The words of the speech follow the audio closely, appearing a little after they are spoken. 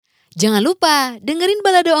Jangan lupa dengerin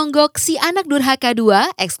Balado Onggok Si Anak Durhaka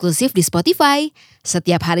 2 eksklusif di Spotify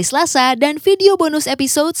setiap hari Selasa dan video bonus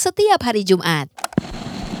episode setiap hari Jumat.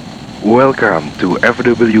 Welcome to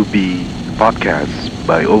FWB Podcast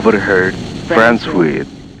by Overheard Friends with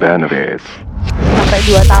Benefits. Sampai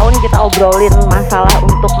 2 tahun kita obrolin masalah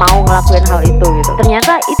untuk mau ngelakuin hal itu gitu.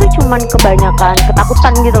 Ternyata itu cuman kebanyakan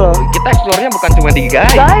ketakutan gitu loh. Kita eksplornya bukan cuma di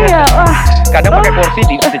gaya. Gaya, wah. Kadang pakai porsi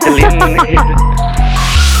dicelin.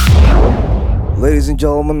 Ladies and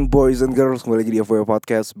gentlemen, boys and girls, kembali lagi di FWB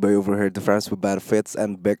Podcast by Overheard the Friends with Benefits,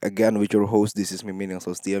 and back again with your host. This is Mimin yang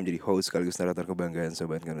selalu setia menjadi host sekaligus narator kebanggaan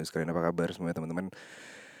sobat kanus. Kalian apa kabar semua teman-teman?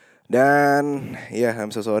 Dan ya, I'm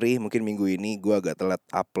so sorry, mungkin minggu ini gue agak telat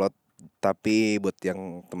upload. Tapi buat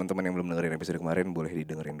yang teman-teman yang belum dengerin episode kemarin, boleh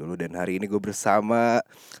didengerin dulu. Dan hari ini gue bersama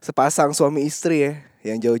sepasang suami istri ya,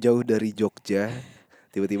 yang jauh-jauh dari Jogja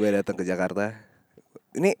tiba-tiba datang ke Jakarta.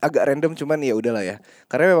 Ini agak random, cuman ya udahlah ya.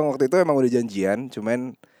 Karena memang waktu itu emang udah janjian,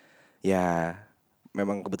 cuman ya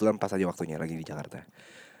memang kebetulan pas aja waktunya lagi di Jakarta.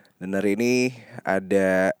 Dan hari ini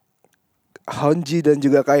ada Honji dan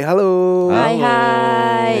juga Kai. Halo.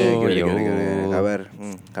 Hai. Gimana kabar?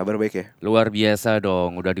 Kabar baik ya? Luar biasa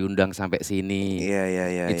dong, udah diundang sampai sini.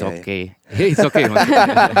 Iya. It's okay. It's okay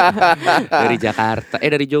maksudnya. Dari Jakarta,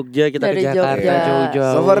 dari Jogja kita Dari ke Jakarta Jogja.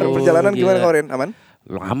 jauh-jauh. So far perjalanan Gila. gimana kemarin? Aman?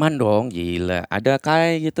 Lu aman dong, gila. Ada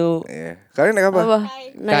Kai gitu. Iya. Kalian naik apa?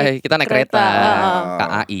 Kai, kita naik kereta.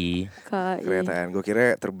 KAI. Keretaan. Gue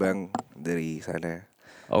kira terbang dari sana.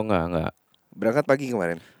 Oh enggak. Berangkat pagi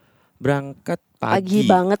kemarin. Berangkat Pagi pagi.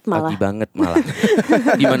 banget malah. Pagi banget malah.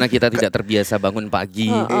 Dimana kita tidak terbiasa bangun pagi.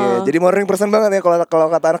 Iya, jadi morning person banget ya kalau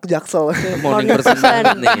kata anak Jaksel. Morning person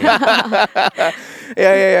banget nih.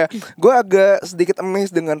 Ya. Gue agak sedikit amazed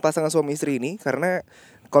dengan pasangan suami istri ini karena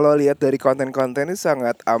kalau lihat dari konten-konten itu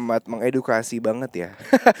sangat amat mengedukasi banget ya.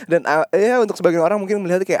 Dan ya untuk sebagian orang mungkin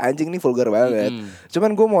melihat kayak anjing nih vulgar banget.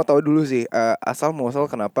 Cuman gue mau tahu dulu sih asal muasal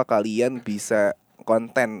kenapa kalian bisa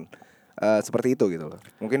konten seperti itu gitu loh.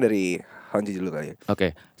 Mungkin dari Honji dulu kali ya.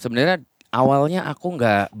 Oke, sebenarnya awalnya aku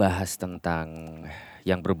nggak bahas tentang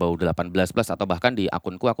yang berbau 18 plus atau bahkan di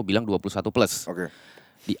akunku aku bilang 21 plus. Oke.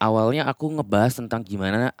 Di awalnya aku ngebahas tentang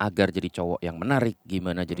gimana agar jadi cowok yang menarik,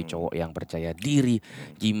 gimana jadi cowok yang percaya diri,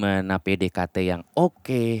 gimana PDKT yang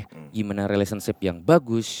oke, gimana relationship yang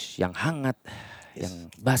bagus, yang hangat, yang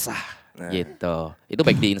basah. Nah. Gitu. Itu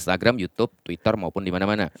baik di Instagram, YouTube, Twitter maupun di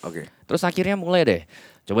mana-mana. Oke. Terus akhirnya mulai deh.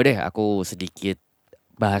 Coba deh aku sedikit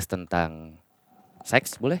bahas tentang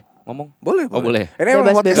seks, boleh ngomong? Boleh. Oh, boleh. Ini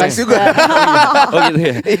emang Bebas, podcast bebas. seks juga. Oh gitu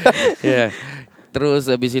ya. Iya. Terus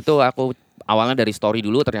habis itu aku awalnya dari story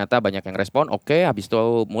dulu, ternyata banyak yang respon. Oke, habis itu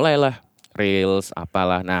mulailah reels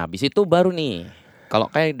apalah. Nah, habis itu baru nih. Kalau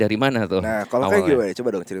kayak dari mana tuh? Nah, kalau kayak awalnya? gimana? Coba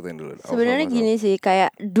dong ceritain dulu. Sebenarnya Awal-awal. gini sih,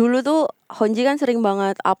 kayak dulu tuh Honji kan sering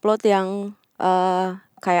banget upload yang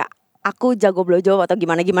kayak aku jago blowjob atau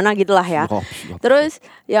gimana gitulah ya. Siap. Terus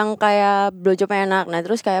yang kayak blowjobnya enak. Nah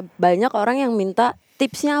terus kayak banyak orang yang minta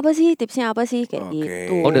tipsnya apa sih kayak Oke.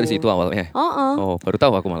 gitu. Oh, dari situ awalnya. Oh, baru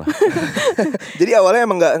tahu aku malah. Jadi awalnya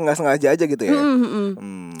emang nggak sengaja aja gitu ya.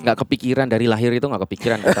 Nggak kepikiran dari lahir itu nggak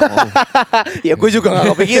kepikiran kita mau Ya gue juga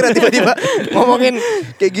gak kepikiran tiba-tiba ngomongin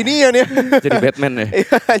kayak ginian ya. jadi Batman ya.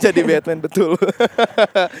 Iya, jadi Batman betul.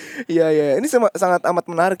 Iya. Ini sangat amat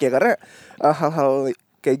menarik ya karena hal-hal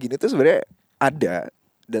kayak gini tuh sebenarnya ada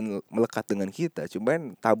dan melekat dengan kita.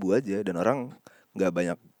 Cuman tabu aja dan orang nggak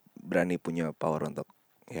banyak berani punya power untuk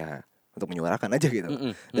menyuarakan aja gitu.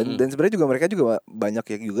 Dan sebenarnya juga mereka juga banyak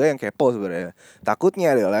yang kepo sebenarnya.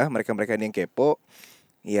 Takutnya adalah mereka ini yang kepo.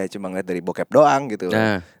 Iya cuma ngeliat dari bokep doang gitu loh.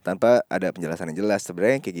 Nah. Tanpa ada penjelasan yang jelas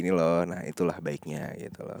sebenarnya kayak gini loh. Nah itulah baiknya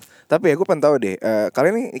gitu loh. Tapi aku pengen tahu deh,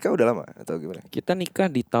 kalian nih nikah udah lama atau gimana? Kita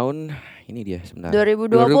nikah di tahun ini dia sebentar.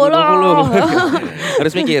 2020.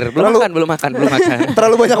 Harus mikir, belum makan.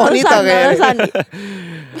 Terlalu banyak wanita kayaknya. Sandi.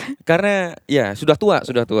 Karena ya sudah tua.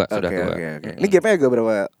 Oke. Ini gapnya agak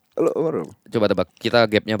berapa? Lo umur berapa? Coba tebak, kita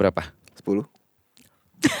gapnya berapa? 10?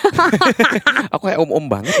 Aku kayak om-om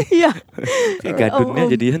banget. Iya. Kayak gadunnya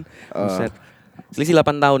jadian. Buset. Selisih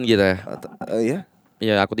 8 tahun kita. Iya?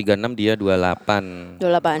 Ya aku 36, dia 28.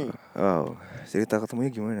 28. Wow, cerita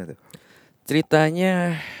ketemunya gimana tuh?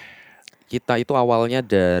 Ceritanya kita itu awalnya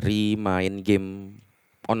dari main game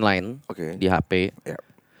online Oke. di HP. Ya.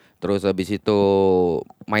 Terus habis itu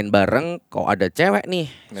main bareng, kok ada cewek nih,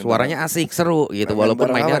 suaranya asik, seru gitu. Main Walaupun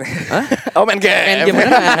bareng mainnya, apa nih? hah? Oh main game. Main game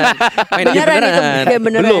beneran. Main game Beneran itu, beneran. game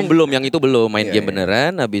beneran. Belum, yang itu belum. Main Iya, game iya.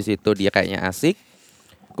 beneran, habis itu dia kayaknya asik.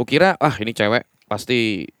 Kukira, ini cewek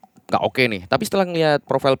pasti gak oke nih. Tapi setelah ngeliat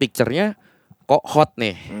profile picture-nya, kok hot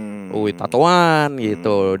nih. Tatoan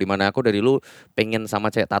gitu. Dimana aku dari dulu pengen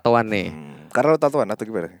sama cewek tatoan nih. Karena lo tatoan atau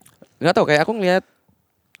gimana? Nggak tahu, kayak aku ngelihat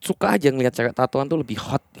suka aja ngelihat cewek tatoan tuh lebih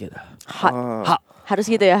hot gitu. Hot. Oh, Harus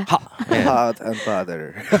gitu ya. Hot. Ya. hot and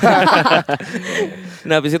butter.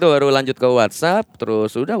 Nah habis itu baru lanjut ke WhatsApp.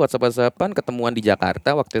 Terus udah WhatsApp-WhatsAppan, ketemuan di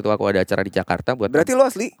Jakarta. Waktu itu aku ada acara di Jakarta buat Berarti lu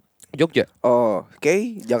asli? Jogja. Oh, oke,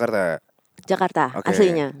 Jakarta. Jakarta Oke.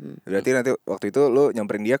 aslinya. Berarti nanti waktu itu lu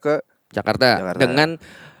nyamperin dia ke Jakarta. Jakarta. Dengan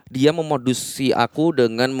dia memodusi aku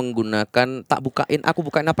dengan menggunakan aku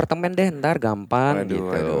bukain apartemen deh ntar gampang Waduh, gitu.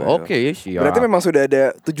 waduh, waduh. Oke siap. Berarti memang sudah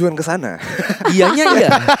ada tujuan ke sana.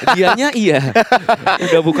 Dianya iya.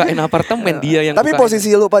 Udah bukain apartemen dia yang Tapi bukain.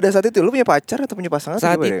 posisi lu pada saat itu lu punya pacar atau punya pasangan? atau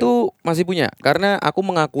Saat gimana ya? itu masih punya, karena aku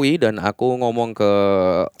mengakui dan aku ngomong ke,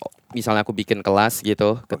 misalnya aku bikin kelas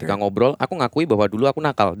gitu, ketika ngobrol, aku ngakui bahwa dulu aku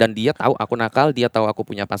nakal dan dia tahu aku nakal, dia tahu aku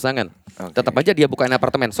punya pasangan. Oke. Tetap aja dia bukain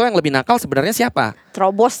apartemen. So yang lebih nakal sebenarnya siapa?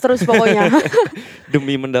 Terobos terus pokoknya.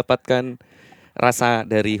 Demi mendapatkan rasa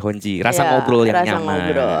dari Honji, rasa Ya, ngobrol yang rasa nyaman.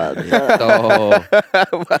 ngobrol. Gitu.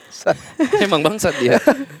 Emang bangsat dia.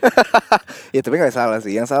 Ya tapi gak salah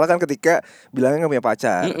sih. Yang salah kan ketika bilangnya gak punya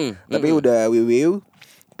pacar. Tapi udah wiwiu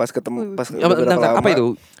pas ketemu pas beberapa lama. Apa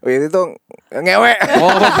itu? Itu tuh ngewe. Oh,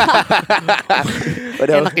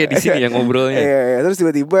 Udah enak ya di sini ya ngobrolnya. Iya, iya. Terus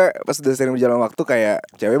tiba-tiba pas udah sering berjalan waktu kayak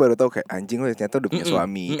cewek baru tahu kayak anjing lu ternyata udah punya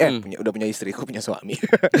suami. Udah punya istri, kok punya suami.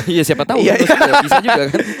 Iya siapa tahu Iya, terus bisa juga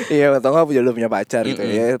kan. Iya, atau enggak udah punya pacar gitu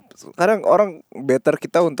ya. Sekarang orang better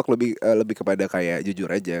kita untuk lebih kepada kayak jujur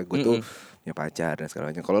aja. Gue tuh punya pacar dan segala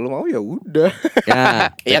macam. Kalau lu mau ya udah. Ya,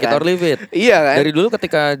 Iya take it kan? or leave it. Iya kan?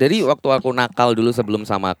 Dari waktu aku nakal dulu sebelum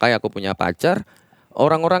sama Kai aku punya pacar.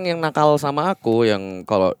 Orang-orang yang nakal sama aku yang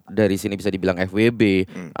kalau dari sini bisa dibilang FWB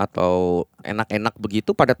atau enak-enak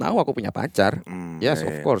begitu pada tahu aku punya pacar. Yes, iya,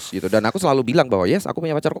 of iya. course gitu. Dan aku selalu bilang bahwa yes, aku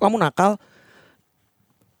punya pacar. Kok kamu nakal?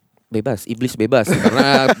 Bebas, iblis bebas.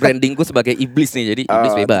 Karena brandingku sebagai iblis nih, jadi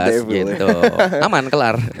iblis Oh, bebas devil. gitu. Aman,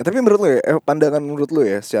 kelar. Tapi menurut lu ya, pandangan menurut lu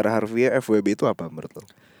ya secara harfiah FWB itu apa menurut lu?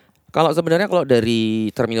 Kalau sebenarnya kalau dari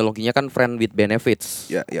terminologinya kan friend with benefits.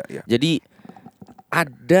 Ya, ya, ya. Jadi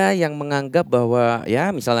ada yang menganggap bahwa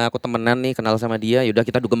ya misalnya aku temenan nih kenal sama dia, yaudah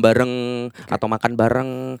kita dugem bareng atau makan bareng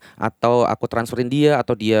atau aku transferin dia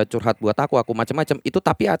atau dia curhat buat aku macam-macam itu,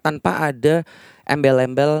 tapi tanpa ada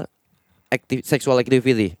embel-embel sexual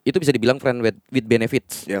activity. Itu bisa dibilang friend with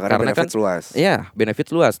benefits. Ya karena benefits luas. Iya,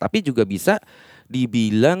 benefits luas, tapi juga bisa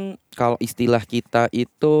dibilang kalau istilah kita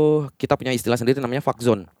itu kita punya istilah sendiri namanya fuck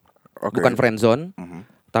zone. Oke. Bukan friend zone,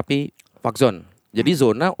 tapi fuck zone. Jadi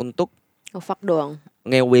zona untuk Fuck doang.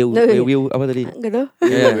 ngeweu apa tadi? Enggak dong.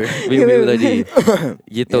 Ya, wiu tadi.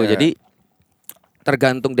 Gitu. Ya. Jadi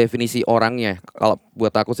tergantung definisi orangnya. Kalau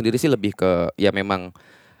buat aku sendiri sih lebih ke ya memang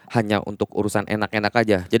hanya untuk urusan enak-enak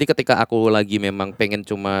aja. Jadi ketika aku lagi memang pengen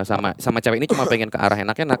cuma sama cewek ini cuma pengen ke arah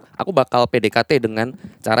enak-enak, aku bakal PDKT dengan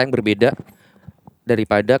cara yang berbeda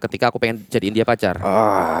daripada ketika aku pengen jadiin dia pacar.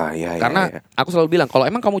 Iya, Karena aku selalu bilang kalau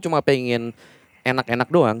emang kamu cuma pengen enak-enak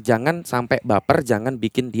doang, jangan sampai baper, jangan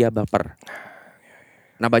bikin dia baper.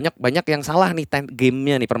 Nah banyak yang salah nih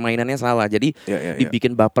gamenya nih, permainannya salah. Jadi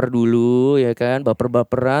dibikin baper dulu ya kan,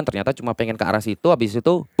 baper-baperan. Ternyata cuma pengen ke arah situ, habis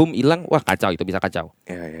itu boom hilang, wah kacau, itu bisa kacau.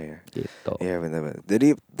 Iya. Gitu. Iya benar.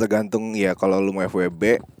 Jadi tergantung ya kalau lu mau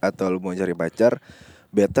FWB atau lu mau cari pacar,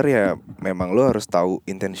 better ya memang lu harus tahu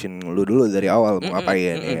intention lu dulu dari awal mau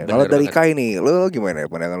ngapain. Ya. Kalau bener dari banget. Kai nih, lu gimana ya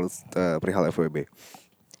pandangan lu perihal FWB?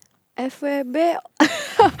 FWB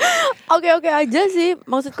oke-oke aja sih.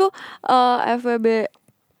 Maksudku FWB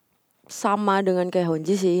sama dengan kayak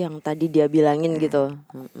Honji sih yang tadi dia bilangin gitu.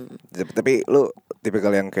 Tapi lu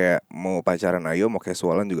tipikal yang kayak mau pacaran ayo, mau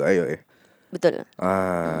casualan juga ayo ya. Betul.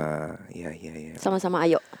 Iya. Sama-sama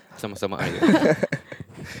ayo. Sama-sama ayo.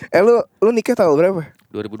 Lu nikah tahun berapa?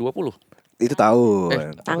 2020. Itu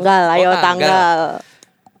tahun. Tanggal, ayo tanggal. tanggal.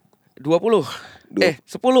 20. 10.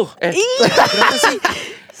 Berapa sih?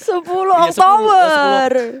 10 Iya, 10,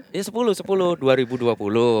 Oktober. Ya 10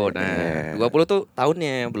 2020. Nah, 20 tuh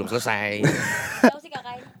tahunnya belum selesai.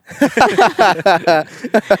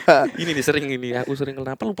 Ini nih sering ini aku sering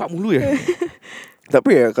kenapa lupa mulu ya.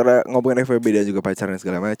 Tapi ya karena ngomongin FWB dan juga pacaran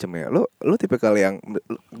segala macam ya. Lu tipikal yang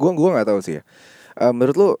gua nggak tahu sih ya.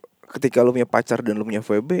 Menurut lu ketika lu punya pacar dan lu punya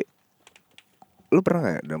FWB, lu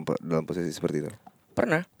pernah nggak dalam posisi seperti itu?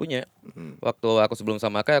 Pernah punya. Waktu aku sebelum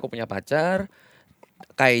sama Kai aku punya pacar.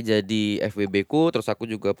 Kai jadi FWB ku, terus aku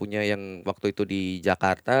juga punya yang waktu itu di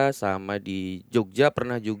Jakarta sama di Jogja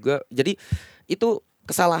pernah juga. Jadi itu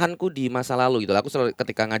kesalahanku di masa lalu gitu. Aku selalu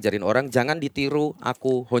ketika ngajarin orang jangan ditiru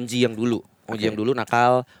aku Honji yang dulu. Honji yang dulu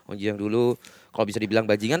nakal, Honji yang dulu kalau bisa dibilang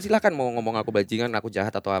bajingan silahkan, mau ngomong aku bajingan, aku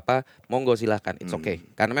jahat atau apa, monggo silahkan, it's okay.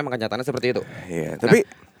 Karena memang kenyataannya seperti itu. Iya,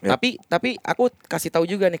 Tapi aku kasih tahu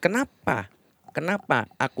juga nih kenapa kenapa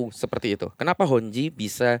aku seperti itu? Kenapa Honji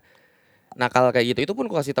bisa nakal kayak gitu? Itu pun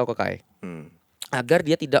aku kasih tahu ke Kai. Agar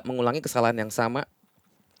dia tidak mengulangi kesalahan yang sama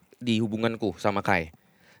di hubunganku sama Kai.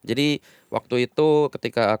 Jadi waktu itu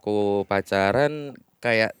ketika aku pacaran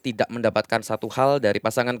kayak tidak mendapatkan satu hal dari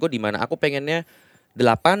pasanganku di mana aku pengennya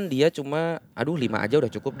 8, dia cuma 5 aja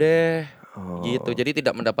udah cukup deh. Gitu. Jadi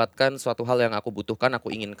tidak mendapatkan suatu hal yang aku butuhkan,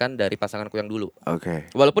 aku inginkan dari pasanganku yang dulu. Oke.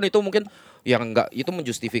 Walaupun itu mungkin yang enggak itu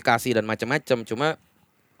menjustifikasi dan macam-macam, cuma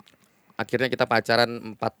akhirnya kita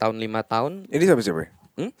pacaran 4 tahun 5 tahun. Ini sama siapa?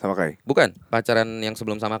 Sama Kai? Bukan, pacaran yang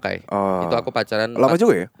sebelum sama Kai. Itu aku pacaran lama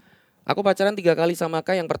juga ya? Aku pacaran 3 kali sama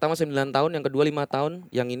Kai. Yang pertama 9 tahun, yang kedua 5 tahun,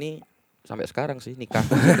 yang ini sampai sekarang sih nikah.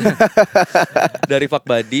 Dari fuck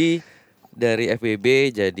buddy, dari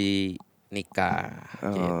FWB jadi nikah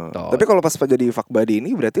gitu. Tapi kalau pas jadi fuck buddy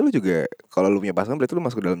ini berarti lu juga kalau lu punya pasangan berarti lu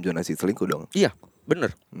masuk dalam zonasi selingkuh dong? Iya,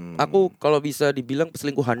 bener. Aku kalau bisa dibilang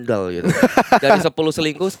peselingkuh handal gitu. Dari 10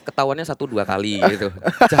 selingkuh ketahuannya 1-2 kali gitu.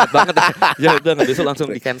 Jahat banget. Jahat banget. Besok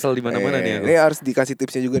langsung di cancel di mana-mana nih aku. Ini harus dikasih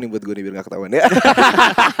tipsnya juga nih buat gue nih biar gak ketahuan ya.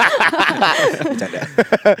 Bercanda.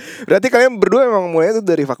 Berarti kalian berdua emang mulainya tuh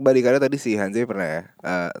dari fuck buddy. Karena tadi si Hanze pernah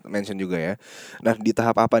mention juga ya. Nah di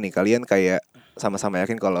tahap apa nih kalian kayak sama-sama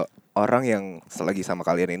yakin kalau orang yang selagi sama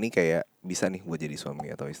kalian ini kayak bisa nih buat jadi suami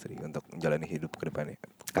atau istri untuk menjalani hidup ke depannya?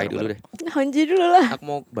 Kai dulu deh. Honji dulu lah. Aku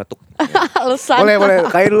mau batuk. Alasan. Boleh.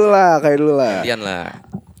 Kai dulu lah. Gantian lah.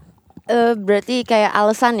 Berarti kayak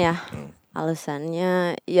alasan ya.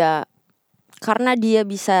 Alasannya ya karena dia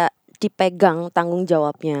bisa dipegang tanggung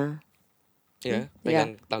jawabnya. Iya,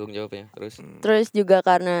 pegang tanggung jawabnya. Terus juga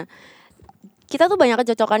karena kita tuh banyak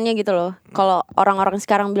kecocokannya gitu loh. Kalau orang-orang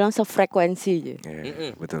sekarang bilang sefrekuensi aja.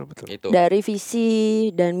 Betul. Itu. Dari visi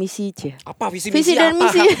dan misi aja. Apa visi dan apa?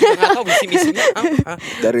 misi. Aku nggak tahu visi misinya apa.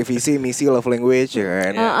 Dari visi, misi, love language ya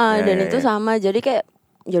kan. Dan itu sama. Jadi kayak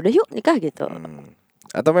yaudah yuk nikah gitu.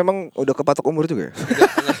 Atau memang udah kepatok umur juga?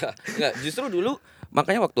 Enggak, justru dulu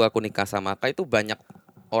makanya waktu aku nikah sama Kai itu banyak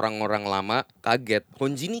orang-orang lama kaget.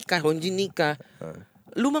 Honji nikah.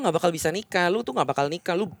 Lu mah gak bakal bisa nikah, lu tuh gak bakal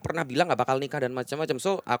nikah, lu pernah bilang gak bakal nikah dan macam-macam.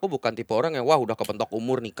 So aku bukan tipe orang yang wah udah kepentok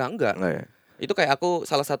umur nikah, enggak. Ya. Itu kayak aku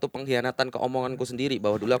salah satu pengkhianatan ke omonganku sendiri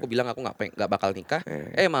bahwa dulu aku bilang aku gak bakal nikah,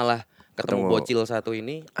 malah ketemu bocil satu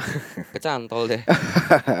ini kecantol deh.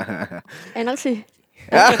 Enak sih.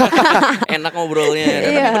 Enak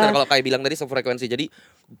ngobrolnya. Iya. Tapi benar kalau kayak bilang tadi sefrekuensi. Jadi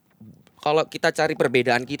kalau kita cari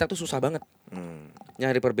perbedaan kita tuh susah banget.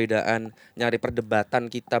 Nyari perbedaan, nyari perdebatan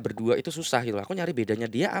kita berdua itu susah gitu. Aku nyari bedanya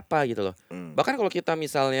dia apa gitu loh. Bahkan kalau kita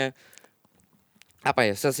misalnya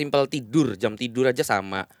sesimpel tidur, jam tidur aja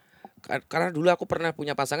sama. Karena dulu aku pernah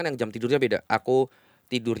punya pasangan yang jam tidurnya beda. Aku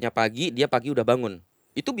tidurnya pagi, dia pagi udah bangun.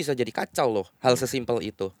 Itu bisa jadi kacau loh, hal sesimpel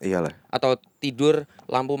itu. Iyalah. Atau tidur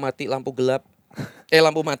lampu mati, lampu gelap.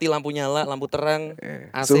 Lampu mati, lampu nyala, lampu terang,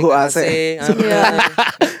 Suhu AC.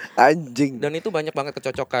 Anjing. Dan itu banyak banget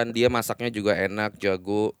kecocokan. Dia masaknya juga enak,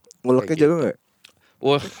 jago. Nguleknya jago gak?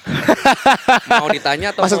 Wah. Mau ditanya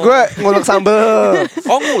atau maksud gue ngulek sambel.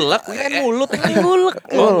 Oh ngulek, kan mulut.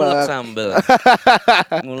 Ngulek sambel.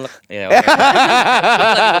 Ngulek. Ya oke.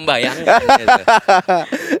 Lagi membayangkan gitu.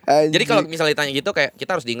 Jadi kalau misalnya ditanya gitu kayak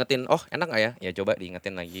kita harus diingetin, oh enak gak ya? Ya coba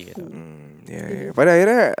diingetin lagi gitu. Ya. Pada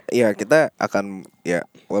akhirnya ya kita akan ya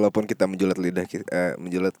walaupun kita menjilat lidah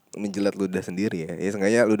menjilat ludah sendiri ya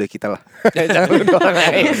seenggaknya ludah kita lah. Jangan ludah orang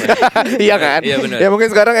lain. Iya kan? Iya benar. Ya mungkin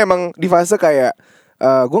sekarang emang di fase kayak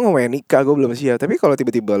gue gak mau nikah, gue belum siap. Tapi kalau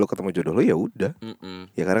tiba-tiba lu ketemu jodoh lu ya udah.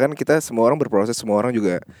 Ya karena kan kita semua orang berproses, semua orang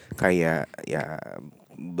juga kayak ya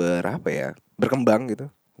berkembang gitu.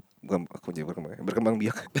 Bukan aku jadi berkembang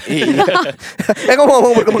biak. Kamu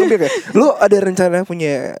ngomong berkembang biak ya? Lu ada rencana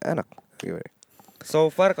punya anak? Gimana? So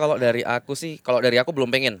far kalau dari aku belum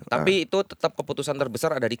pengen. Tapi itu tetap keputusan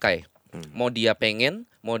terbesar ada di Kai. Mau dia pengen,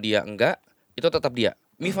 mau dia enggak, itu tetap dia.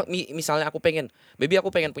 Misalnya aku pengen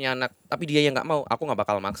punya anak, tapi dia yang nggak mau, aku nggak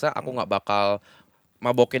bakal maksa, aku nggak bakal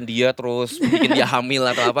mabokin dia terus bikin dia hamil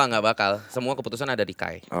atau apa, nggak bakal. Semua keputusan ada di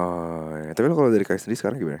Kai. Oh, ya. Tapi lo kalau dari Kai sendiri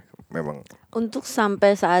sekarang gimana? Memang. Untuk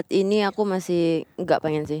sampai saat ini aku masih nggak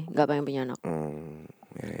pengen punya anak.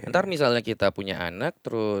 Ya. Ntar misalnya kita punya anak,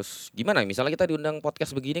 terus gimana? Misalnya kita diundang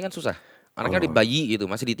podcast begini kan susah. Anaknya di bayi gitu,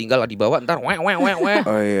 masih ditinggal di bawah, ntar weh.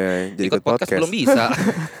 Oh iya, jadi ikut podcast belum bisa.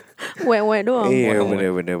 Wewe doang. Iya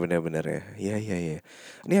benar ya. Iya.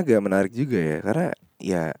 Ini agak menarik juga ya, karena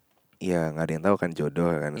ya nggak ada yang tahu kan jodoh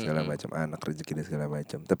kan segala macam, anak rezeki dan segala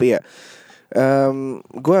macam. Tapi ya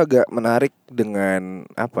gue agak menarik dengan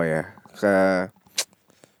apa ya,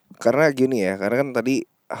 karena gini ya, karena kan tadi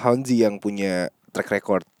Honji yang punya track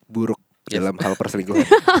record buruk dalam hal perselingkuhan.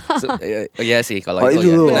 Iya sih kalau itu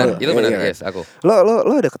ya. Benar, itu benar iya. yes aku.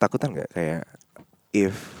 Lo ada ketakutan nggak kayak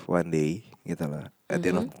if one day gitu lah, at the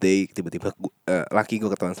end of the day tiba-tiba laki gue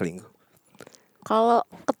ketahuan selingkuh. Kalau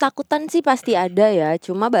ketakutan sih pasti ada ya.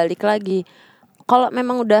 Cuma balik lagi, kalau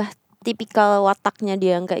memang udah tipikal wataknya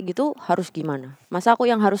dia yang kayak gitu, harus gimana? Masa aku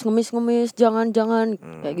yang harus ngemis-ngemis, jangan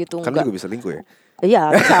kayak gitu, Kan lu enggak. juga bisa selingkuh ya. Iya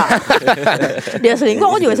bisa. Dia selingkuh,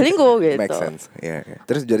 aku juga selingkuh gitu. Make sense. Ya.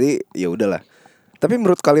 Terus jadi ya udahlah. Tapi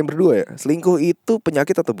menurut kalian berdua ya, selingkuh itu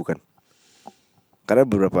penyakit atau bukan? Karena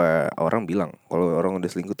beberapa orang bilang kalau orang udah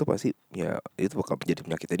selingkuh tuh pasti ya itu bakal menjadi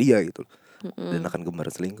penyakitnya dia gitu. Dan akan gemar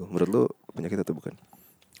selingkuh. Menurut lu penyakit atau bukan?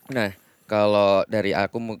 Nah, kalau dari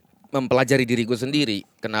aku mempelajari diriku sendiri,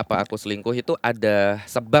 kenapa aku selingkuh itu ada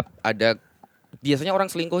sebab, biasanya orang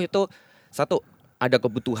selingkuh itu satu, ada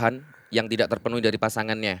kebutuhan yang tidak terpenuhi dari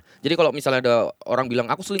pasangannya. Jadi kalau misalnya ada orang bilang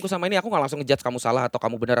aku selingkuh sama ini, aku nggak langsung ngejudge kamu salah atau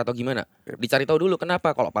kamu benar atau gimana. Dicari tahu dulu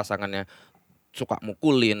kenapa. Kalau pasangannya suka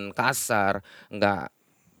mukulin, kasar, nggak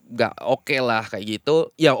oke lah kayak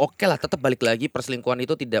gitu, ya oke lah, tetap balik lagi perselingkuhan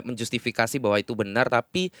itu tidak menjustifikasi bahwa itu benar,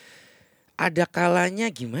 tapi ada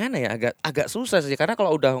kalanya gimana ya, agak susah sih, karena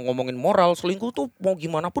kalau udah ngomongin moral selingkuh tuh mau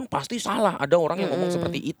gimana pun pasti salah, ada orang yang ngomong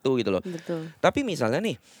seperti itu gitu loh. Betul. Tapi misalnya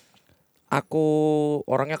nih, aku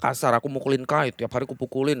orangnya kasar, aku mukulin Kai, tiap hari aku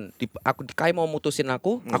pukulin, Kai mau mutusin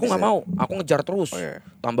aku Nggak nggak bisa. mau, aku ngejar terus, Oh, iya.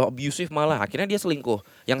 tambah abusive malah, akhirnya dia selingkuh.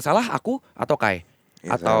 Yang salah aku atau Kai?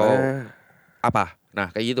 Ya, Atau salah. apa? Nah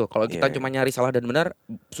kayak gitu. Kalau kita Iya. cuma nyari salah dan benar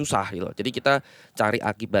susah gitu. Jadi kita cari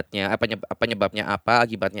akibatnya, penyebabnya apa,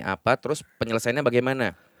 akibatnya apa, terus penyelesaiannya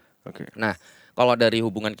bagaimana. Oke. Nah kalau dari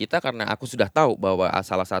hubungan kita, karena aku sudah tahu bahwa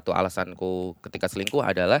salah satu alasanku ketika selingkuh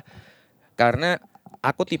adalah karena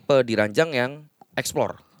aku tipe diranjang yang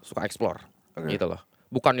suka explore Oke. gitu loh.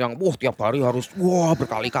 Bukan yang tiap hari harus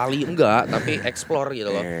berkali-kali, enggak, tapi explore gitu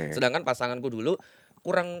loh. Iya. Sedangkan pasanganku dulu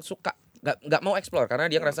kurang suka, nggak mau explore karena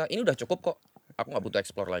dia ngerasa ini udah cukup kok. Aku nggak butuh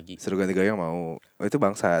explore lagi. Seru ganti gaya mau. Oh, itu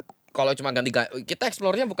bangsat. Kalau cuma ganti gaya, kita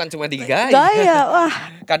explore-nya bukan cuma di gaya. Gaya, wah.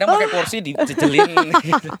 Kadang pakai kursi dijejelin,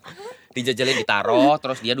 dijejelin ditaruh,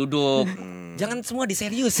 terus dia duduk. Jangan semua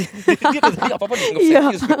diserius. Gitu, tadi apa-apa dianggap Iya.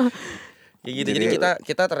 serius. Kayak gitu. Jadi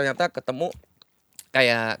kita ternyata ketemu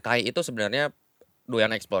kayak itu sebenarnya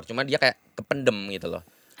doyan explore, cuma dia kayak kependem gitu loh.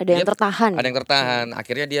 Ada yang Dia- tertahan. Ada yang tertahan.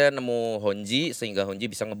 Akhirnya dia nemu Honji, sehingga Honji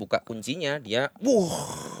bisa ngebuka kuncinya. Dia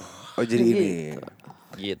Oh jadi ini.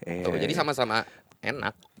 gitu. Iya. Jadi sama-sama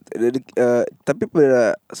enak. Tapi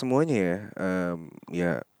pada semuanya ya,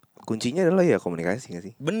 ya kuncinya adalah ya komunikasi gak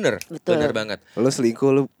sih? Bener Betul. banget. Lo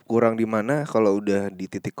selingkuh lo kurang di mana, kalau udah di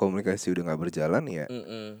titik komunikasi udah nggak berjalan ya,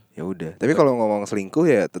 ya udah. Tapi kalau ngomong selingkuh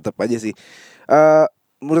ya tetap aja sih.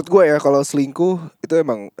 Menurut gue ya kalau selingkuh itu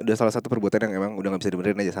emang udah salah satu perbuatan yang emang udah nggak bisa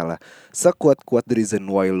dibenerin aja salah. Sekuat-kuat the reason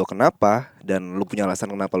why lo kenapa dan lo punya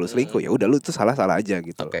alasan kenapa lo selingkuh, ya udah lo itu salah aja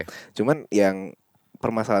gitu. Oke. Cuman yang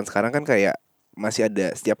permasalahan sekarang kan kayak masih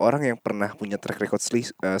ada setiap orang yang pernah punya track record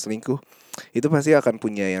selingkuh itu pasti akan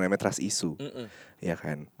punya yang namanya trust issue, ya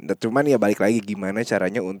kan. Nah, cuman ya balik lagi gimana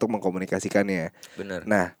caranya untuk mengkomunikasikannya. Bener.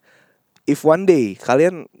 Nah, if one day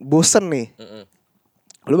kalian bosen nih,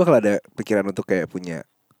 lu bakal ada pikiran untuk kayak punya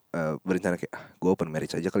berencana kayak gue open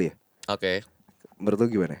marriage aja kali ya. Oke. Menurut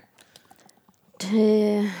lu gimana?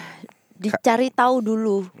 Dicari tahu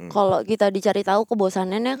dulu. Kalau kita dicari tahu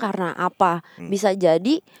kebosanannya karena apa. Bisa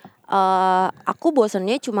jadi aku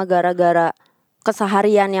bosannya cuma gara-gara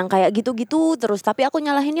keseharian yang kayak gitu-gitu terus, tapi aku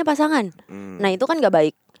nyalahinnya pasangan. Nah itu kan gak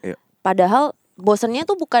baik. Iya. Padahal bosannya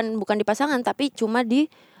tuh bukan di pasangan, tapi cuma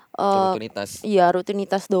di Rutinitas. iya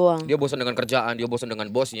rutinitas doang. Dia bosan dengan kerjaan, dia bosan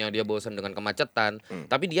dengan bosnya, dia bosan dengan kemacetan.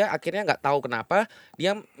 Tapi dia akhirnya nggak tahu kenapa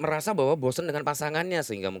dia merasa bahwa bosan dengan pasangannya,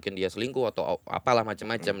 sehingga mungkin dia selingkuh atau apalah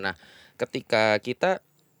macam-macam. Nah, ketika kita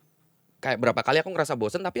kayak berapa kali aku ngerasa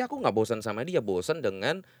bosan, tapi aku nggak bosan sama dia, bosan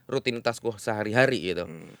dengan rutinitasku sehari-hari gitu.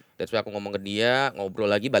 That's why aku ngomong ke dia,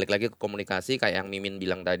 ngobrol lagi, balik lagi ke komunikasi kayak yang Mimin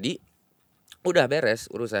bilang tadi. Udah beres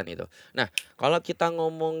urusan itu. Nah, kalau kita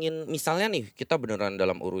ngomongin misalnya nih, kita beneran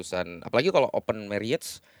dalam urusan, apalagi kalau open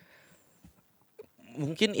marriage,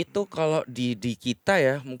 mungkin itu kalau di kita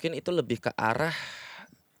ya, mungkin itu lebih ke arah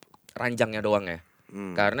ranjangnya doang ya.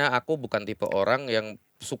 Karena aku bukan tipe orang yang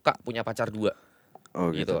suka punya pacar 2.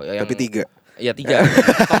 Oh gitu. Gitu. Tapi 3. Ya 3,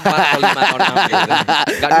 atau 4 atau 5 atau 6 gitu.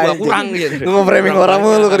 Gak 2 kurang gitu. Lu nge-framing Kurang orang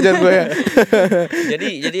banget. mulu kerjaan gue ya.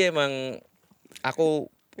 Jadi emang aku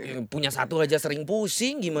punya satu aja sering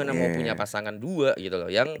pusing, gimana mau Yeah. punya pasangan 2 gitu loh,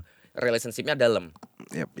 yang relationship-nya dalam.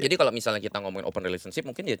 Yep. Jadi kalau misalnya kita ngomongin open relationship,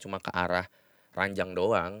 mungkin ya cuma ke arah ranjang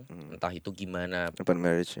doang. Entah itu gimana Open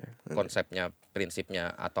marriage ya. konsepnya,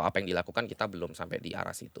 prinsipnya atau apa yang dilakukan, kita belum sampai di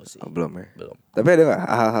arah situ sih. Oh, belum ya. Belum. Tapi ada nggak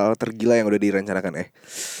hal-hal tergila yang udah direncanakan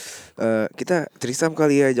kita threesome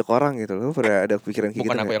kali ya, ajak orang gitu. Lu pernah ada pikiran kayak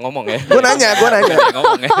Bukan gitu aku nggak? yang ngomong ya. Gue nanya. Aku yang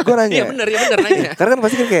ngomong ya. Gue nanya. Iya bener nanya. Karena kan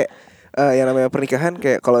pasti kan kayak yang namanya pernikahan,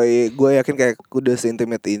 kayak kalau gue yakin kayak udah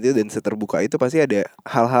se-intimate itu dan seterbuka itu pasti ada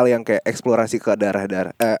hal-hal yang kayak eksplorasi ke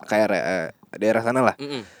daerah-daerah daerah sana lah.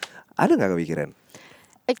 Ada nggak kepikiran?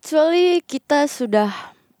 Actually kita sudah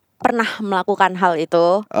pernah melakukan hal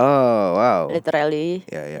itu, Oh wow. literally.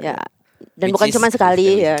 Ya. Dan Which bukan is- cuma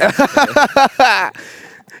sekali ya.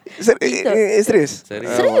 Serius? Serius.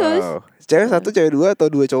 Serius. Wow. Cewek satu, cewek dua atau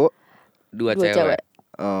dua cowok? Dua Dua cewek. cewek.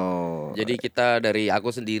 Oh. Jadi kita dari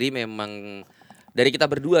aku sendiri memang dari kita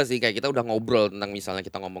berdua sih, kayak kita udah ngobrol tentang misalnya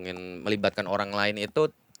kita ngomongin melibatkan orang lain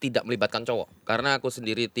itu tidak melibatkan cowok. Karena aku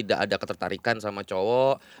sendiri tidak ada ketertarikan sama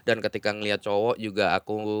cowok, dan ketika ngelihat cowok juga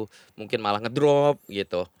aku mungkin malah ngedrop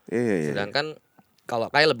gitu. Iya. Sedangkan kalau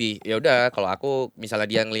kayak lebih ya udah, kalau aku misalnya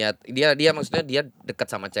dia ngelihat dia maksudnya dia dekat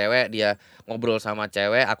sama cewek, dia ngobrol sama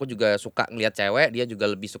cewek, aku juga suka ngelihat cewek, dia juga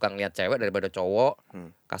lebih suka ngelihat cewek daripada cowok.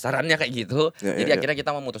 Kasarannya kayak gitu. Ya, Jadi ya, ya. akhirnya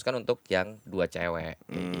kita memutuskan untuk yang dua cewek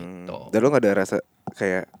kayak gitu. Dan lo gak ada rasa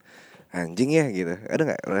kayak anjing ya gitu?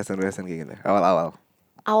 Ada gak rasan-rasan kayak gitu? Awal-awal.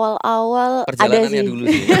 Awal-awal ada Perjalanannya sih. dulu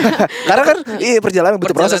sih. Karena kan perjalanan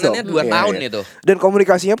butuh proses dong. Perjalanannya 2 Iya, tahun iya. itu. Dan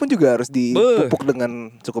komunikasinya pun juga harus dipupuk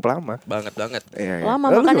dengan cukup lama. Banget. Iya.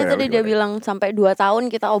 Lama, Lalu makanya gimana, tadi dia bilang sampai 2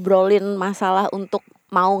 tahun kita obrolin masalah untuk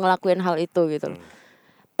mau ngelakuin hal itu gitu.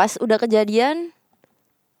 Pas udah kejadian,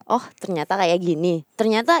 oh ternyata kayak gini.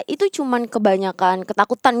 Ternyata itu cuman kebanyakan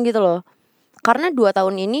ketakutan gitu loh. Karena 2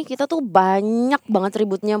 tahun ini kita tuh banyak banget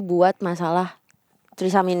ributnya buat masalah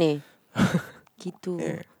trisam ini. Gitu.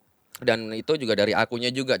 Iya. Dan itu juga dari akunya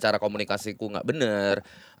juga, cara komunikasiku nggak bener.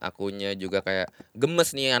 Akunya juga kayak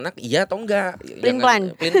gemes nih anak, iya atau enggak?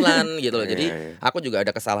 Pelin-pelan. Pelin-pelan gitu loh. Jadi Iya. aku juga ada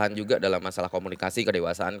kesalahan juga dalam masalah komunikasi,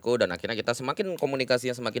 kedewasaanku. Dan akhirnya kita semakin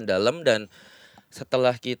komunikasinya semakin dalam. Dan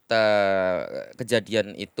setelah kita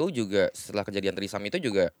kejadian itu juga, setelah kejadian trisam itu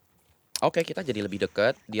juga, oke, kita jadi lebih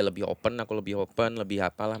dekat. Dia lebih open, aku lebih open, lebih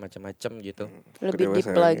apalah macam-macam gitu. Lebih deep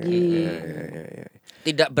Kedewasaan. lagi. Iya.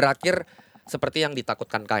 Tidak berakhir seperti yang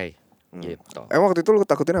ditakutkan Kai gitu. Waktu itu lo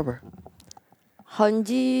takutin apa?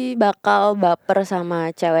 Honji bakal baper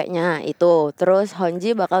sama ceweknya itu. Terus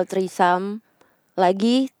Honji bakal trisam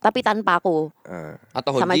lagi tapi tanpa aku.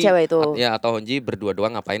 Atau Sama Honji, cewek itu. Ya, atau Honji berdua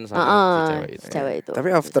doang ngapain sama si Heeh, cewek itu. cewek itu. Tapi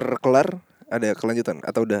after kelar ada kelanjutan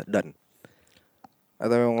atau udah done?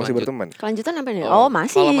 Atau memang masih Lanjut. berteman? Kelanjutan apa nih? Oh,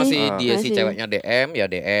 masih. Kalau masih dia si Masih. ceweknya DM, ya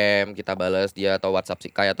DM, kita balas dia atau WhatsApp si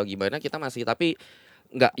Kai atau gimana, kita masih, tapi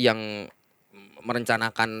nggak yang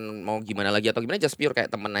merencanakan mau gimana lagi atau gimana, just pure kayak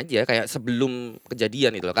temen aja, kayak sebelum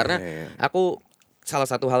kejadian itu loh. Karena Iya. aku salah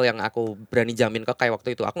satu hal yang aku berani jamin ke Kai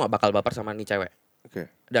waktu itu, aku nggak bakal baper sama nih cewek. Oke.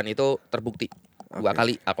 Dan itu terbukti 2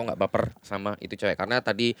 kali aku nggak baper sama itu cewek. Karena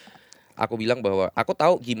tadi aku bilang bahwa aku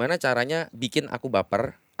tahu gimana caranya bikin aku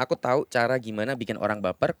baper. Aku tahu cara gimana bikin orang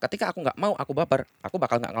baper. Ketika aku nggak mau aku baper, aku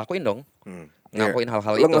bakal nggak ngelakuin dong. Ngelakuin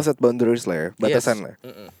hal-hal Lo itu. nge-set boundaries lah ya, batasan Yes. lah.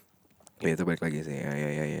 Mm-mm. Ya itu baik lagi sih.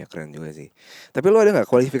 Ya, keren juga sih. Tapi lo ada nggak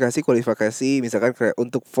kualifikasi misalkan kayak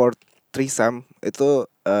untuk for threesome itu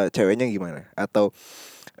ceweknya gimana? Atau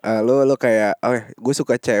lo kayak gue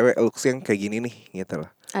suka cewek looks yang kayak gini nih gitu loh.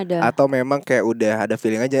 Ada. Atau memang kayak udah ada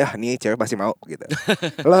feeling aja nih cewek pasti mau gitu.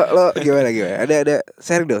 lo gimana? Ada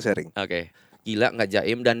sharing. Oke. Gila nggak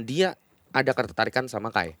jaim, dan dia ada ketertarikan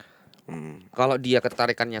sama Kai. Kalau dia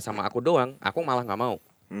ketertarikannya sama aku doang, aku malah nggak mau.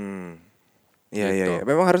 Iya. Gitu.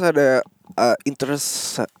 Memang harus ada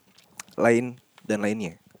interest lain dan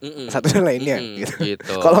lainnya. Mm-mm. Satu dan lainnya Mm-mm, gitu.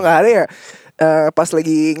 gitu. Kalau nggak ada ya pas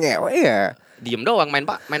lagi ngewe ya. Diem doang, main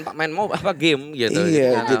mau apa game gitu.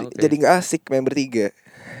 Iya, Oke. jadi nggak asik main bertiga.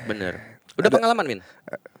 Bener. Udah Ada- pengalaman, Min?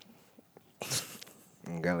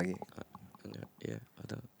 Enggak lagi. Iya,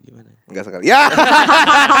 atau gimana? Enggak sekali. Ya.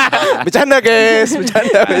 Bercanda guys,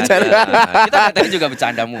 bercanda. Kita tadi juga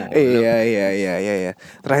bercandamu. Iya.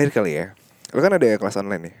 Terakhir kali ya. Lo kan ada kelas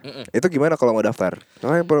online ya. Itu gimana kalau mau daftar?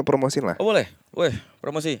 Lo yang promosiin lah. Oh boleh, weh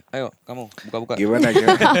promosi, ayo kamu buka-buka. Gimana?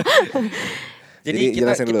 Jadi Jadi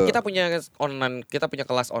jelasin dulu. kita punya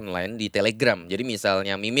kelas online di Telegram. Jadi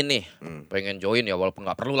misalnya Mimin nih pengen join, ya walaupun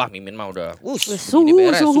nggak perlu lah, Mimin mah udah ini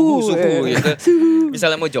beres, suhu gitu.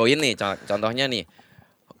 Misalnya mau join nih, contohnya nih,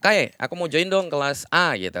 Kai, aku mau join dong kelas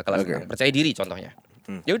A gitu, kelas Oke. percaya diri contohnya.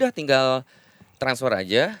 Ya udah tinggal transfer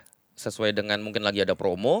aja sesuai dengan mungkin lagi ada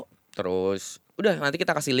promo, terus udah nanti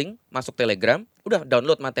kita kasih link masuk Telegram, udah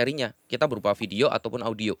download materinya. Kita berupa video ataupun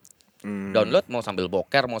audio. Download mau sambil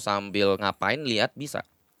boker, mau sambil ngapain lihat bisa.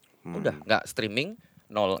 Udah, nggak streaming,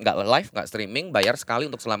 nol, nggak live, nggak streaming, bayar sekali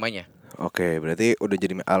untuk selamanya. Oke, berarti udah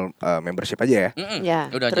jadi membership aja ya? Ya,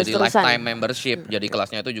 Udah jadi terus-terusan. lifetime membership. Jadi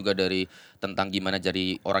kelasnya itu juga dari tentang gimana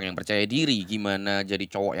jadi orang yang percaya diri, gimana jadi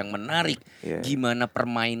cowok yang menarik, Iya. gimana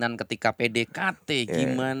permainan ketika PDKT,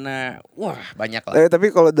 gimana, wah banyak lah.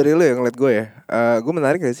 Tapi kalau dari lu yang ngeliat gue ya, gue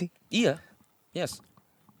menarik gak sih? Iya, yes.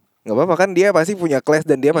 Gak apa-apa kan, dia pasti punya kelas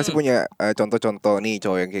dan dia pasti punya contoh-contoh nih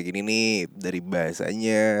cowok yang kayak gini nih, dari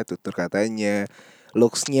bahasanya, tutur katanya,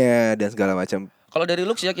 looks-nya dan segala macam. Kalau dari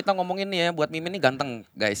looks ya kita ngomongin nih ya, buat Mimin nih ganteng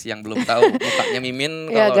guys yang belum tahu mukanya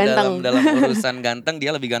Mimin Ya, kalau ganteng. dalam urusan ganteng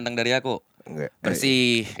dia lebih ganteng dari aku. Enggak.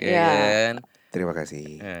 Bersih, ya Ya. kan? Terima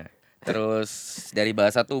kasih. Nah, terus dari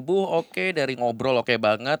bahasa tubuh oke, dari ngobrol oke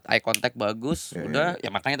banget, eye contact bagus, udah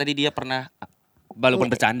ya makanya tadi dia pernah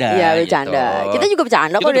walaupun bercanda. Iya, bercanda. gitu. Kita juga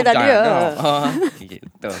bercanda Kita kok dari juga tadi ya. bercanda. Oh,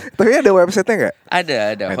 gitu. Tapi ada websitenya nggak? Ada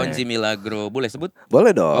Ada. Honji Milagro, boleh sebut?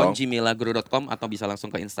 Boleh dong. honjimilagro.com atau bisa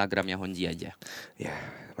langsung ke Instagramnya Honji aja. Ya,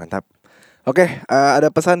 mantap. Oke,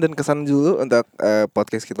 ada pesan dan kesan dulu untuk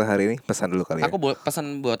podcast kita hari ini. Pesan dulu kali ya. Aku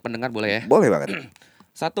pesan buat pendengar boleh ya? Boleh banget.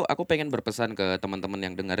 Satu, aku pengen berpesan ke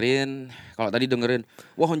teman-teman yang dengerin. Kalau tadi dengerin,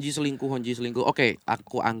 wah Honji selingkuh. Oke,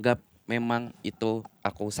 aku anggap memang itu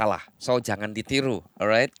aku salah. So jangan ditiru,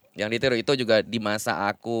 alright? Yang ditiru itu juga di masa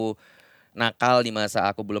aku nakal, di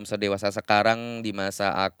masa aku belum sedewasa sekarang, di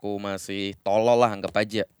masa aku masih tolol lah anggap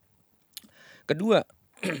aja. Kedua,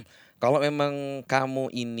 kalau memang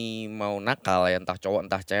kamu ini mau nakal ya, entah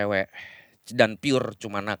cowok entah cewek, dan pure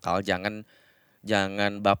cuma nakal, jangan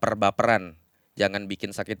baper-baperan. Jangan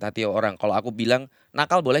bikin sakit hati orang. Kalau aku bilang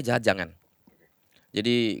nakal boleh, jahat jangan.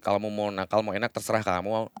 Jadi kalau mau nakal mau enak terserah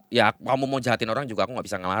kamu. Ya kamu mau jahatin orang juga aku nggak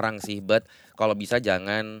bisa ngelarang sih. But kalau bisa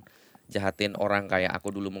jangan jahatin orang kayak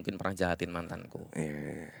aku dulu mungkin pernah jahatin mantanku.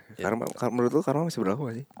 Iya. Karma, menurut lu karma masih berlaku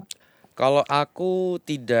gak sih? Kalau aku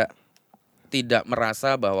tidak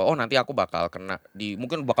merasa bahwa oh nanti aku bakal kena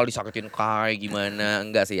mungkin bakal disakitin kayak gimana,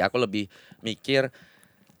 enggak sih. Aku lebih mikir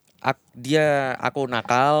aku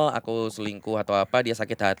nakal, aku selingkuh atau apa, dia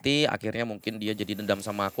sakit hati, akhirnya mungkin dia jadi dendam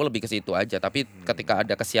sama aku, lebih ke situ aja. Tapi ketika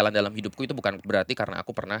ada kesialan dalam hidupku itu bukan berarti karena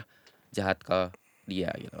aku pernah jahat ke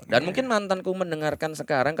dia gitu. Dan mungkin mantanku mendengarkan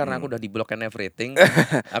sekarang karena aku udah di-block and everything.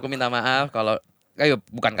 Aku minta maaf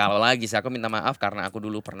bukan kalau lagi sih, aku minta maaf karena aku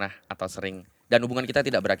dulu pernah atau sering dan hubungan kita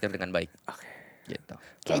tidak berakhir dengan baik. Gitu.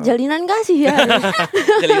 Kayak jalinan kasih ya.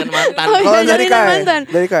 Jalinan mantan. Oh, iya, Kalau dari jalinan Kai, mantan.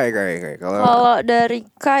 dari Kai. Kalau dari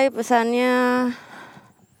Kai pesannya,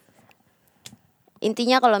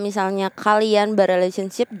 intinya kalau misalnya kalian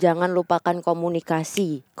berrelationship jangan lupakan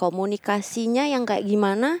komunikasi. Komunikasinya yang kayak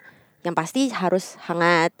gimana? Yang pasti harus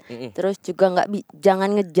hangat. Terus juga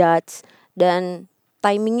jangan ngejudge dan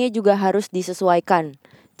timingnya juga harus disesuaikan.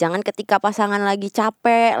 Jangan ketika pasangan lagi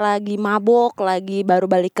capek, lagi mabok, lagi baru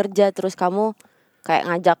balik kerja terus kamu kayak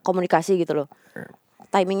ngajak komunikasi gitu loh.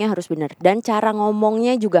 Timingnya harus benar dan cara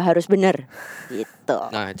ngomongnya juga harus benar. Gitu.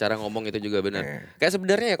 Nah, cara ngomong itu juga benar. Kayak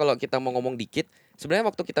sebenarnya ya kalau kita mau ngomong dikit, sebenarnya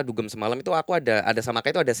waktu kita dugem semalam itu aku ada sama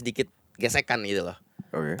Kai itu ada sedikit gesekan gitu loh.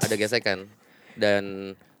 Oke. Ada gesekan.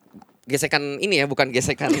 Dan gesekan ini ya, bukan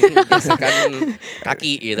gesekan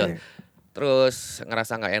kaki gitu. Terus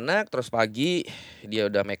ngerasa nggak enak, terus pagi dia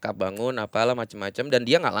udah make up bangun apalah macem-macem dan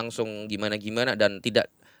dia nggak langsung gimana-gimana dan tidak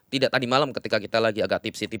tadi malam ketika kita lagi agak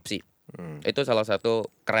tipsi-tipsi. Itu salah satu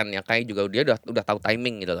kerennya Kai juga dia udah tahu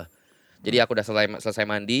timing gitu loh. Jadi aku udah selesai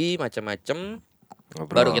mandi macem-macem.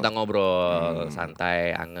 Baru kita ngobrol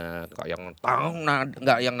santai, anget, kok yang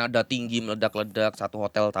nggak yang nada tinggi meledak-ledak satu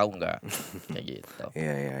hotel tahu nggak kayak gitu.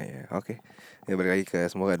 Iya. Oke. Ya balik lagi ke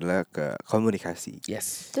semoga adalah ke komunikasi.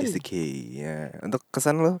 Yes. Is the key. Ya. Untuk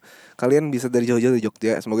kesan lo, kalian bisa dari jauh-jauh di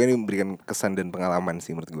Jogja. Semoga ini memberikan kesan dan pengalaman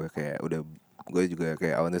sih menurut gue. Kayak gue juga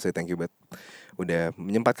kayak I want to say thank you banget udah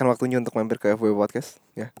menyempatkan waktunya untuk mampir ke FW Podcast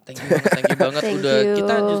ya. Thank you banget Thank udah you.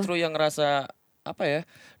 kita justru yang ngerasa apa ya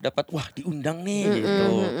dapat wah diundang nih gitu.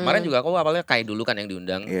 Kemarin juga aku awalnya kayak dulu kan yang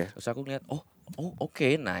diundang. Terus aku ngeliat oke,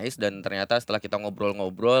 nice dan ternyata setelah kita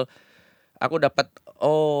ngobrol-ngobrol aku dapat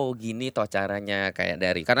gini toh caranya kayak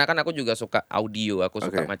dari karena kan aku juga suka audio, aku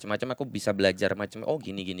suka macam-macam, aku bisa belajar macam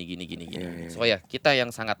gini. So ya kita yang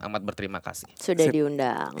sangat amat berterima kasih Sudah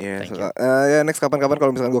diundang. Iya. Ya next kapan-kapan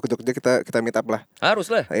kalau misalnya gue ke Jogja kita meet up lah. harus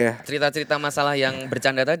lah. Iya. Cerita-cerita masalah yang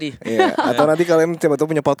bercanda tadi. Iya. Atau nanti kalian coba tuh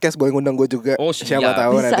punya podcast boleh ngundang gue juga. Siap. Siapa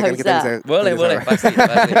tahu nanti kan kita bisa. Boleh pasti.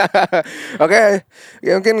 Oke,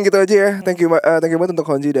 ya mungkin gitu aja ya. Thank you banget untuk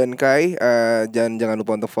Honji dan Kai. Jangan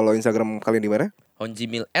lupa untuk follow Instagram kalian di mana?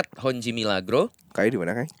 Honji Milagro, Kai di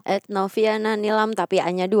mana, Kai? Noviana Nilam tapi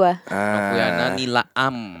A-nya 2. Noviana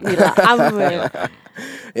Nilaam. Nilam.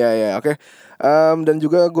 Ya, oke. Dan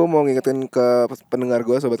juga gue mau ngingetin ke pendengar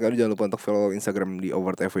gue, sobat kali, jangan lupa untuk follow Instagram di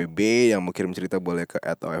 @FWB. Yang mau kirim cerita boleh ke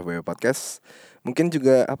 @FWB Podcast. Mungkin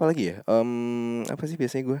juga apa lagi ya? Apa sih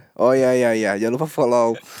biasanya gue? Oh ya, jangan lupa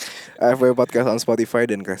follow FWB Podcast on Spotify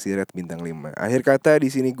dan kasih rate bintang 5. Akhir kata di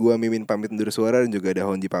sini gue Mimin pamit undur suara, dan juga ada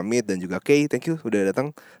Honji pamit, dan juga Kay, thank you udah datang.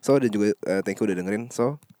 Dan juga thank you udah dengerin.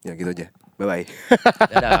 Ya gitu aja. Bye bye.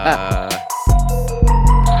 Dadah.